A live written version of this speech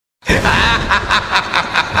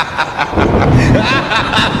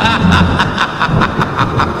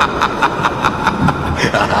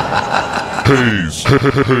Hayes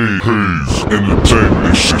Entertainment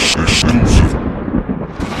exclusive.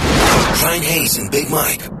 Brian Hayes and Big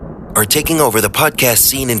Mike are taking over the podcast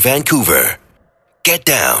scene in Vancouver. Get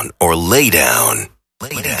down or lay down.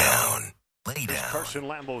 Lay down. Lay down. Carson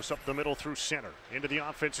Lambos up the middle through center. Into the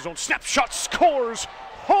offensive zone. Snapshot scores.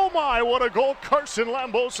 Oh my, what a goal. Carson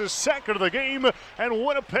Lambos is second of the game, and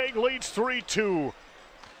Winnipeg leads 3-2.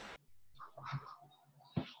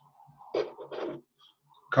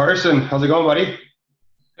 Carson, how's it going, buddy?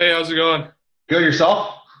 Hey, how's it going? Good,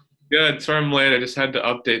 yourself? Good. Sorry I'm late. I just had to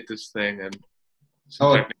update this thing and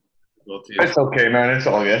technical difficulties. It's okay, man. It's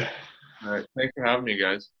all good. All right. Thanks for having me,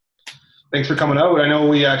 guys. Thanks for coming out. I know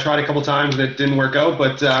we tried a couple times and it didn't work out,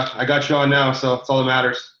 but I got you on now, so that's all that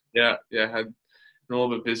matters. Yeah. I had been a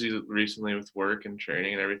little bit busy recently with work and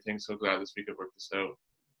training and everything, so glad this week I worked this out.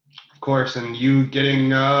 Of course, and you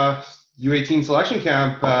getting U18 selection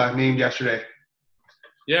camp named yesterday.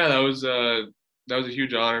 Yeah, that was a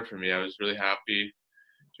huge honor for me. I was really happy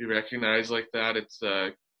to be recognized like that. It's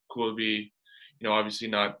cool to be, obviously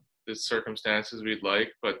not the circumstances we'd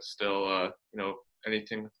like, but still,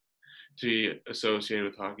 anything to be associated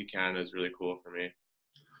with Hockey Canada is really cool for me.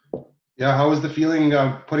 Yeah, how was the feeling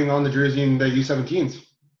putting on the jersey in the U17s?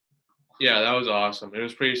 Yeah, that was awesome. It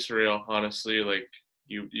was pretty surreal, honestly. Like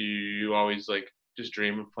you always just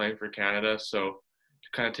dream of playing for Canada, so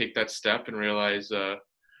to kind of take that step and realize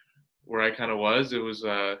where I kind of was, it was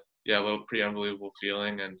a little pretty unbelievable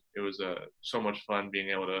feeling, and it was so much fun being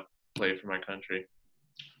able to play for my country.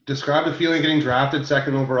 Describe the feeling getting drafted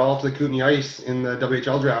second overall to the Kootenay Ice in the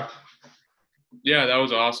WHL draft. Yeah, that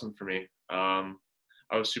was awesome for me.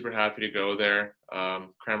 I was super happy to go there.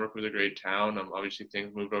 Cranbrook was a great town. Obviously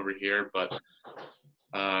things moved over here, but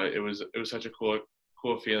it was such a cool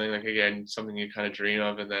feeling. Like, again, something you kind of dream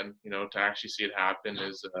of, and then to actually see it happen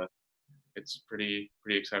is it's pretty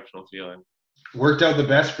exceptional feeling. Worked out the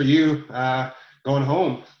best for you going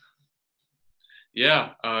home.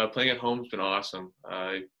 Yeah, playing at home's been awesome.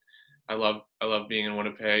 I love being in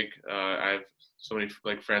Winnipeg. I have so many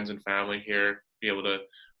friends and family here. Be able to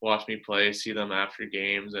watch me play, see them after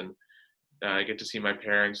games, and I get to see my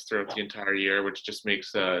parents throughout the entire year, which just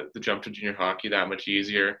makes the jump to junior hockey that much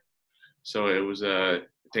easier. So it was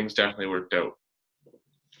things definitely worked out.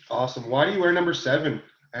 Awesome. Why do you wear number 7?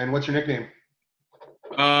 And what's your nickname?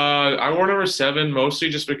 I wore number 7 mostly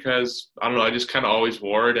just because, I don't know, I just kind of always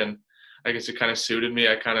wore it, and I guess it kind of suited me.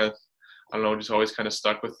 Just always kind of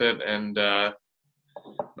stuck with it. And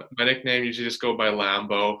my nickname usually just go by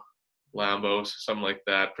Lambos, something like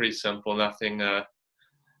that. Pretty simple, nothing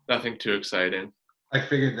too exciting. I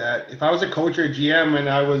figured that. If I was a coach or a GM and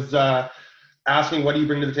I was asking, what do you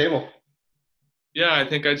bring to the table? Yeah, I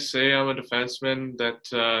think I'd say I'm a defenseman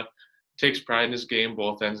that takes pride in his game,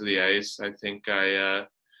 both ends of the ice. I think I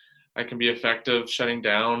can be effective shutting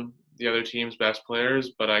down the other team's best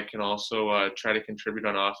players, but I can also try to contribute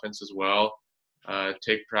on offense as well.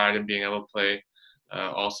 Take pride in being able to play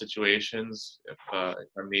all situations if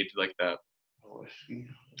I'm needed like that.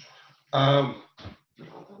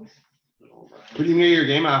 Who do you need your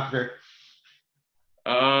game after?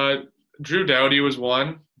 Drew Doughty was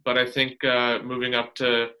one, but I think moving up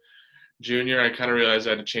to junior, I kind of realized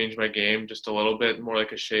I had to change my game just a little bit, more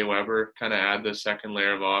like a Shea Weber, kind of add the second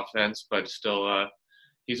layer of offense, but still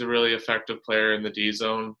he's a really effective player in the D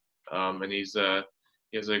zone, and he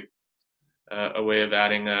has a way of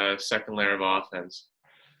adding a second layer of offense.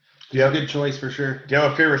 Yeah, good choice for sure. Do you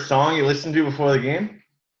have a favorite song you listen to before the game?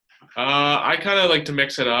 I kind of like to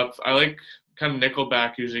mix it up. I like kind of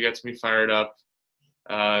Nickelback usually gets me fired up.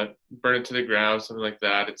 Burn It to the Ground, something like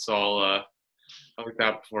that. It's all I like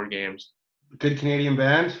that before games. Good Canadian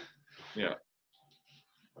band. Yeah.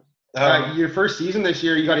 Your first season this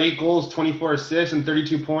year, you got 8 goals, 24 assists, and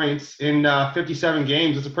 32 points in 57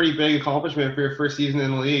 games. It's a pretty big accomplishment for your first season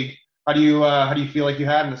in the league. How do you feel like you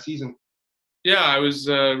had in the season? Yeah, I was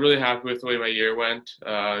really happy with the way my year went.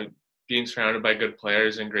 Being surrounded by good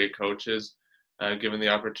players and great coaches, given the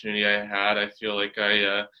opportunity I had, I feel like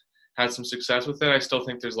I had some success with it. I still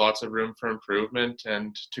think there's lots of room for improvement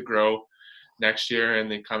and to grow next year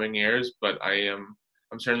and the coming years, but I'm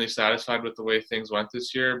certainly satisfied with the way things went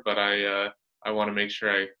this year, but I want to make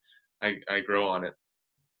sure I grow on it.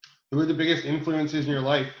 Who are the biggest influences in your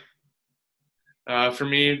life? For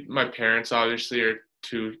me, my parents obviously are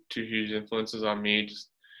two huge influences on me. Just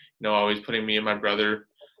always putting me and my brother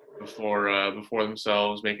before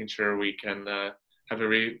themselves, making sure we can have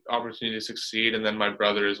every opportunity to succeed, and then my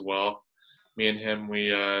brother as well. Me and him,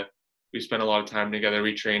 we we spend a lot of time together.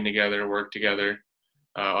 We train together, work together,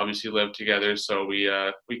 obviously live together. So we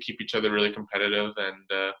keep each other really competitive,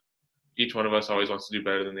 and each one of us always wants to do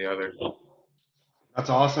better than the other. That's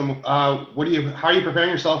awesome. How are you preparing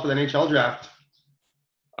yourself for the NHL draft?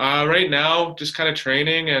 Right now, just kind of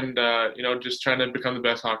training and just trying to become the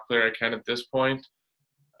best hockey player I can at this point.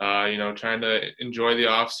 Trying to enjoy the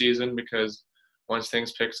off season, because once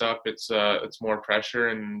things picks up, it's more pressure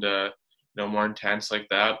and more intense like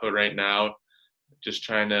that. But right now, just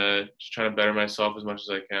trying to better myself as much as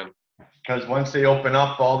I can. Because once they open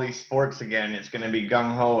up all these sports again, it's going to be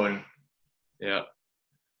gung ho and yeah,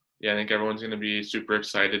 I think everyone's going to be super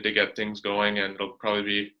excited to get things going, and it'll probably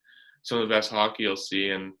be some of the best hockey you'll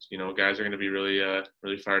see, and guys are going to be really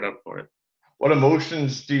fired up for it. What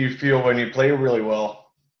emotions do you feel when you play really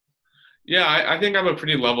well? Yeah, I think I'm a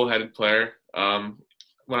pretty level-headed player.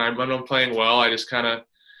 When I'm playing well, I just kind of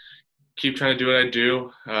keep trying to do what I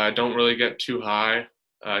do. Don't really get too high,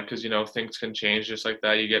 because things can change just like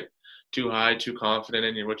that. You get too high, too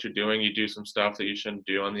confident in what you're doing, you do some stuff that you shouldn't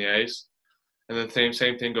do on the ice. And the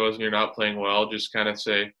same thing goes when you're not playing well. Just kind of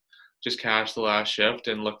say, just cash the last shift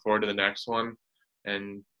and look forward to the next one,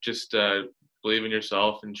 and just believe in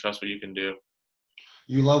yourself and trust what you can do.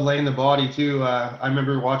 You love laying the body too. I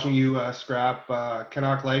remember watching you scrap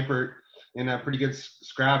Canuck Leipert in a pretty good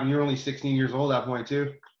scrap, and you were only 16 years old at that point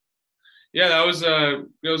too. Yeah, that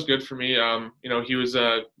was good for me. He was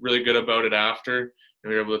really good about it after, and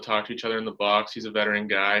we were able to talk to each other in the box. He's a veteran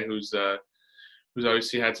guy who's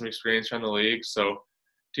obviously had some experience around the league, so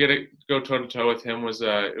to go toe to toe with him was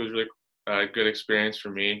really a good experience for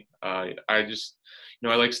me. I just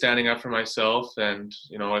I like standing up for myself, and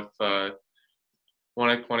if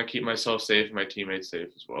want to keep myself safe and my teammates safe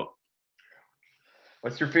as well.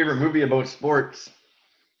 What's your favorite movie about sports?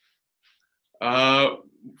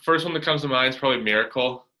 First one that comes to mind is probably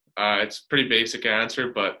Miracle. It's a pretty basic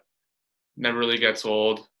answer, but never really gets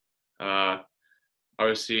old.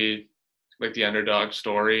 Obviously, like the underdog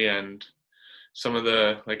story and some of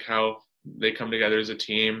the how they come together as a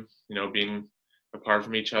team. Being apart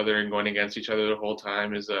from each other and going against each other the whole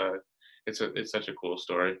time is it's such a cool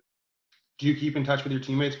story. Do you keep in touch with your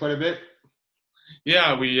teammates quite a bit?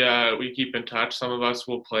 Yeah, we keep in touch. Some of us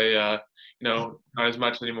will play, not as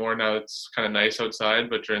much anymore now. It's kind of nice outside,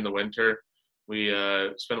 but during the winter, we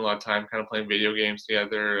spend a lot of time kind of playing video games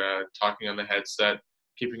together, talking on the headset,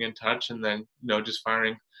 keeping in touch, and then just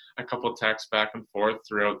firing a couple of texts back and forth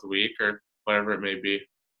throughout the week or whatever it may be.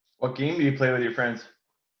 What game do you play with your friends?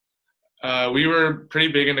 We were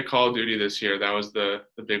pretty big into Call of Duty this year. That was the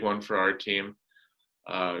big one for our team.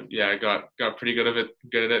 I got pretty good at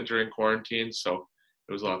it during quarantine, so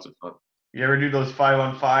it was lots of fun. You ever do those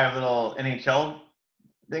 5-on-5 little NHL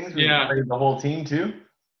things where you play the whole team too?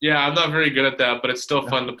 Yeah, I'm not very good at that, but it's still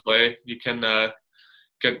fun to play. You can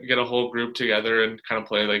get a whole group together and kind of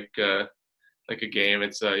play like a game.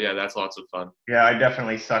 It's that's lots of fun. Yeah, I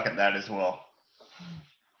definitely suck at that as well.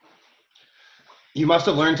 You must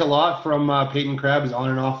have learned a lot from Peyton Krebs on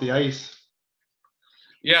and off the ice.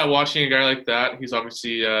 Yeah, watching a guy like that, he's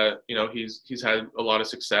obviously he's had a lot of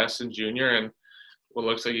success in junior, and what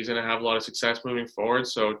looks like he's going to have a lot of success moving forward.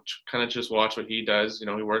 So kind of just watch what he does. He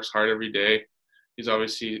works hard every day. He's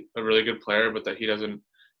obviously a really good player, but that he doesn't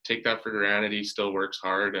take that for granted. He still works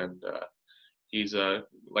hard, and he's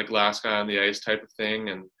like last guy on the ice type of thing,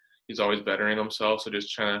 and he's always bettering himself. So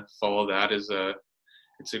just trying to follow that it's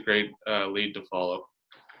a great lead to follow.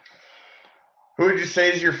 Who would you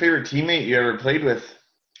say is your favorite teammate you ever played with?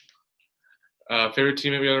 Favorite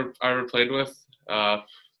teammate I ever played with?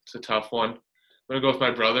 It's a tough one. I'm going to go with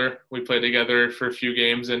my brother. We played together for a few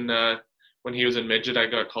games, and when he was in midget, I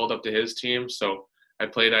got called up to his team. So I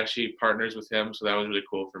played actually partners with him, so that was really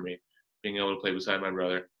cool for me, being able to play beside my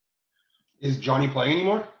brother. Is Johnny playing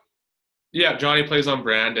anymore? Yeah, Johnny plays on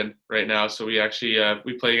Brandon right now, so we actually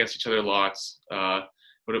we play against each other lots.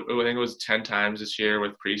 But I think it was 10 times this year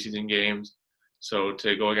with preseason games. So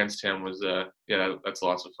to go against him was that's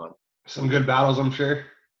lots of fun. Some good battles, I'm sure.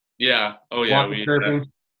 Yeah. Oh yeah. We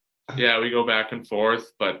go back and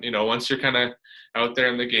forth, but once you're kind of out there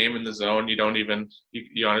in the game, in the zone, you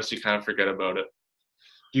honestly kind of forget about it.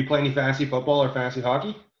 Do you play any fantasy football or fantasy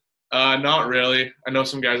hockey? Not really. I know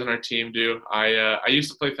some guys on our team do. I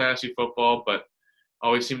used to play fantasy football, but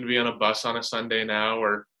always seem to be on a bus on a Sunday now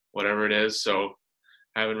or whatever it is. So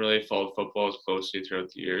I haven't really followed football as closely throughout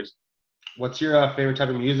the years. What's your favorite type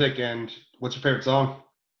of music, and what's your favorite song?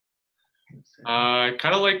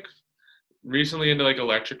 Kind of like recently into like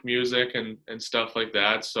electric music and stuff like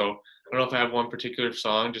that. So I don't know if I have one particular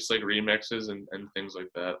song, just like remixes and things like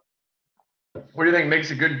that. What do you think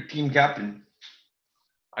makes a good team captain?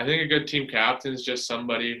 I think a good team captain is just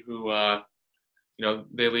somebody who,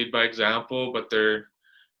 they lead by example, but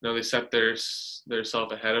they set their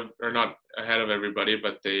self ahead of, or not ahead of everybody,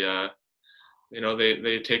 but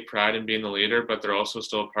they take pride in being the leader, but they're also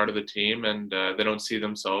still a part of the team, and they don't see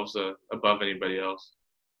themselves above anybody else.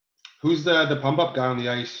 Who's the pump up guy on the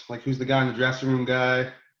ice? Like, who's the guy in the dressing room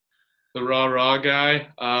guy? The raw guy.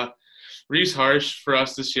 Reese Harsh for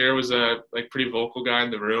us this year was a pretty vocal guy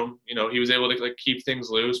in the room. He was able to keep things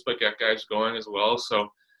loose but get guys going as well. So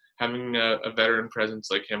having a veteran presence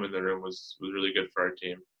like him in the room was really good for our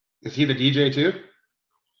team. Is he the DJ too?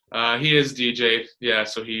 He is DJ. Yeah,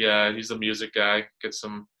 so he's the music guy. Gets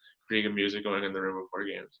some pregame music going in the room before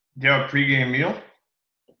games. Do you have a pregame meal?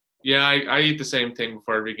 Yeah, I eat the same thing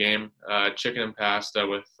before every game. Chicken and pasta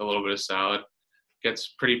with a little bit of salad.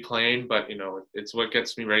 Gets pretty plain, but it's what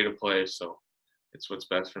gets me ready to play, so it's what's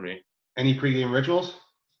best for me. Any pregame rituals?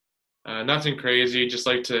 Nothing crazy. Just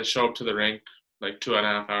like to show up to the rink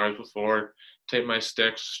 2.5 hours before, tape my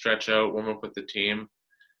sticks, stretch out, warm up with the team,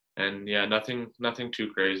 and yeah, nothing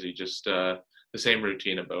too crazy. Just the same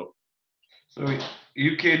routine about. So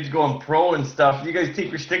you kids going pro and stuff, you guys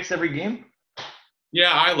take your sticks every game?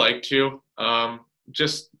 Yeah, I like to.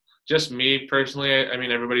 Just me personally. I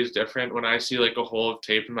mean, everybody's different. When I see a hole of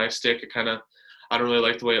tape in my stick, I don't really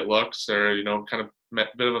like the way it looks, or kind of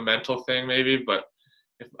bit of a mental thing maybe. But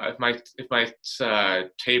if my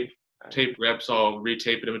tape rips, I'll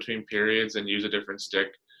retape it in between periods and use a different stick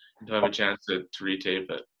until I have a chance to retape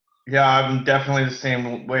it. Yeah, I'm definitely the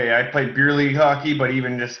same way. I played beer league hockey, but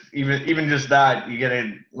even just that, you get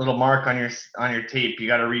a little mark on your tape. You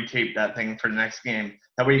got to retape that thing for the next game.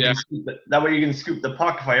 That way you can scoop the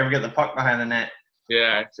puck if I ever get the puck behind the net.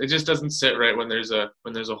 Yeah, it just doesn't sit right when there's a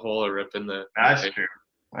hole or rip in the. That's true.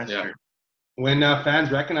 That's true. When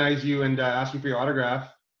fans recognize you and ask you for your autograph,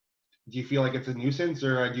 do you feel like it's a nuisance,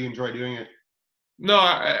 or do you enjoy doing it? No,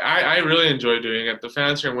 I really enjoy doing it. The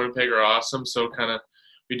fans here in Winnipeg are awesome. So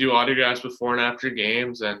we do autographs before and after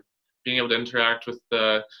games, and being able to interact with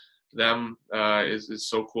them is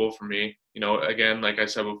so cool for me. Again, like I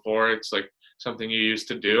said before, it's something you used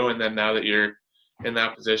to do, and then now that you're in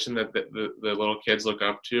that position that the little kids look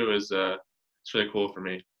up to it's really cool for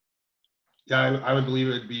me. Yeah, I would believe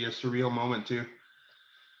it would be a surreal moment too.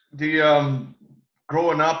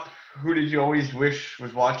 Growing up, who did you always wish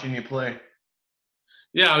was watching you play?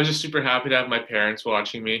 Yeah, I was just super happy to have my parents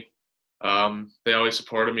watching me. They always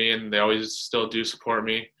supported me, and they always still do support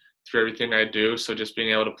me through everything I do. So just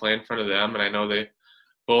being able to play in front of them, and I know they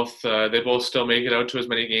both still make it out to as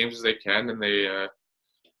many games as they can, and they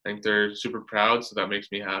think they're super proud. So that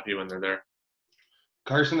makes me happy when they're there.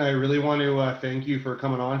 Carson, I really want to thank you for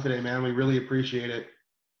coming on today, man. We really appreciate it.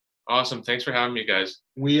 Awesome. Thanks for having me, guys.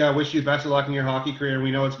 We wish you the best of luck in your hockey career.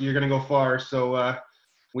 We know you're going to go far, so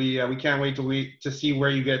we can't wait to see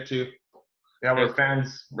where you get to. Yeah, we're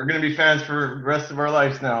fans. We're going to be fans for the rest of our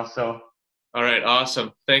lives now. So. All right.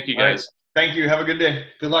 Awesome. Thank you, guys. Right. Thank you. Have a good day.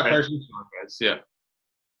 Good luck, Carson. Yeah.